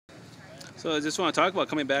So I just want to talk about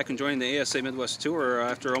coming back and joining the ASA Midwest Tour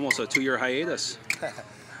after almost a 2-year hiatus.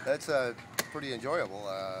 That's pretty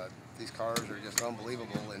enjoyable. These cars are just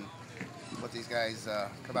unbelievable, and what these guys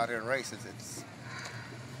come out here and race,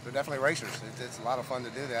 they're definitely racers. It's a lot of fun to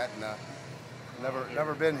do that, and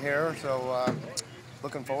never been here, so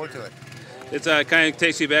looking forward to it. It kind of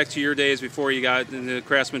takes you back to your days before you got in the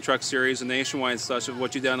Craftsman Truck Series and Nationwide and such of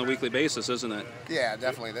what you did on a weekly basis, isn't it? Yeah,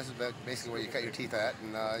 definitely. This is basically where you cut your teeth at,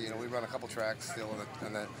 and you know, we run a couple tracks still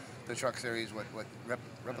in the Truck Series with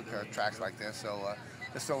replica tracks like this, so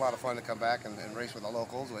it's still a lot of fun to come back and race with the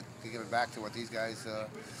locals, to give it back to what these guys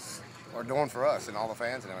are doing for us and all the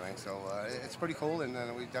fans and everything. So it's pretty cool, and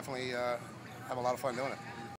we definitely have a lot of fun doing it.